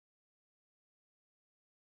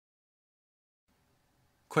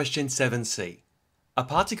Question 7c. A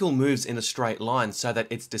particle moves in a straight line so that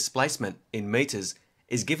its displacement in meters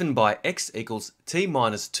is given by x equals t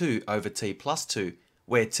minus 2 over t plus 2,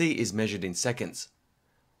 where t is measured in seconds.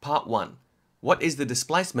 Part 1. What is the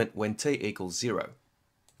displacement when t equals 0?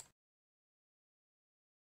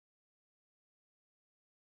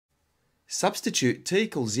 Substitute t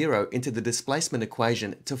equals 0 into the displacement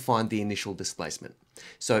equation to find the initial displacement.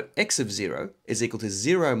 So x of 0 is equal to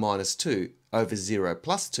 0 minus 2 over 0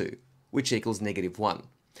 plus 2, which equals negative 1.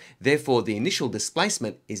 Therefore, the initial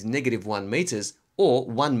displacement is negative 1 meters, or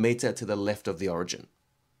 1 meter to the left of the origin.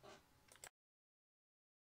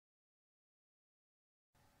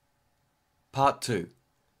 Part 2.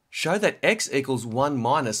 Show that x equals 1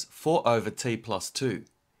 minus 4 over t plus 2.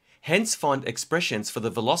 Hence, find expressions for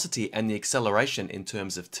the velocity and the acceleration in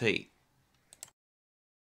terms of t.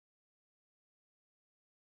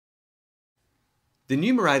 The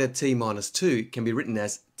numerator t minus 2 can be written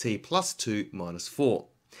as t plus 2 minus 4.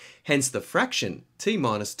 Hence, the fraction t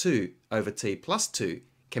minus 2 over t plus 2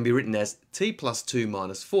 can be written as t plus 2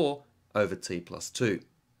 minus 4 over t plus 2.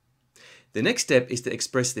 The next step is to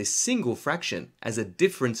express this single fraction as a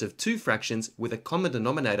difference of two fractions with a common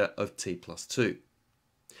denominator of t plus 2.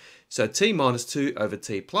 So t minus 2 over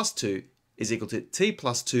t plus 2 is equal to t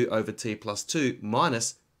plus 2 over t plus 2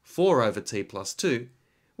 minus 4 over t plus 2,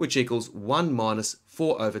 which equals 1 minus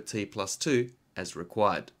 4 over t plus 2 as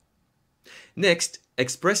required. Next,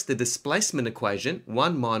 express the displacement equation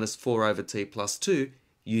 1 minus 4 over t plus 2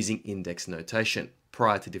 using index notation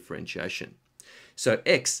prior to differentiation. So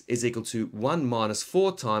x is equal to 1 minus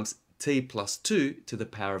 4 times t plus 2 to the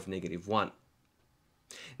power of negative 1.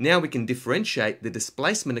 Now we can differentiate the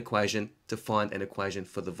displacement equation to find an equation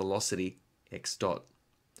for the velocity x dot.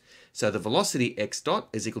 So the velocity x dot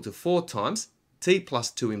is equal to 4 times t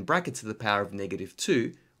plus 2 in brackets to the power of negative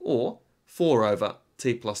 2, or 4 over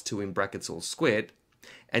t plus 2 in brackets all squared.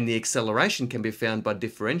 And the acceleration can be found by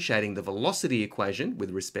differentiating the velocity equation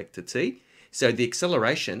with respect to t. So the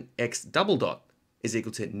acceleration x double dot is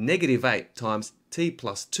equal to negative 8 times t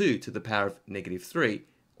plus 2 to the power of negative 3,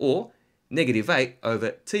 or negative 8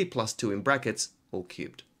 over t plus 2 in brackets all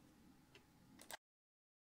cubed.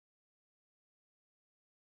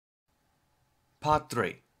 Part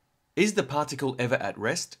 3. Is the particle ever at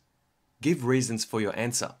rest? Give reasons for your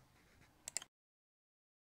answer.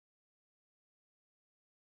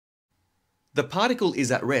 The particle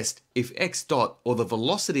is at rest if x dot, or the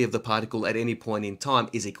velocity of the particle at any point in time,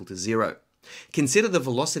 is equal to 0. Consider the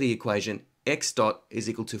velocity equation x dot is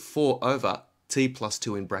equal to 4 over t plus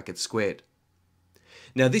 2 in brackets squared.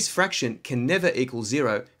 Now this fraction can never equal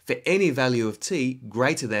 0 for any value of t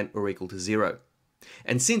greater than or equal to 0.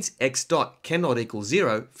 And since x dot cannot equal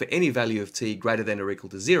 0 for any value of t greater than or equal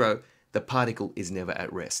to 0, the particle is never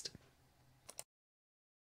at rest.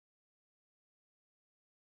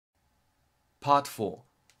 Part 4.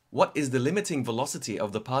 What is the limiting velocity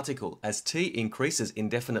of the particle as t increases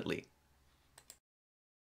indefinitely?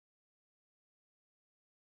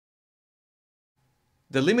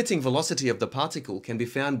 The limiting velocity of the particle can be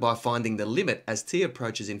found by finding the limit as t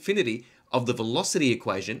approaches infinity of the velocity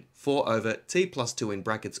equation 4 over t plus 2 in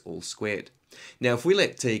brackets all squared. Now if we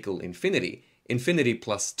let t equal infinity, infinity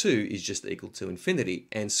plus 2 is just equal to infinity,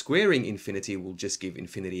 and squaring infinity will just give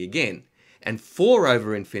infinity again, and 4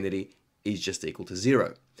 over infinity is just equal to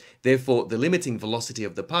 0. Therefore, the limiting velocity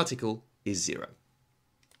of the particle is 0.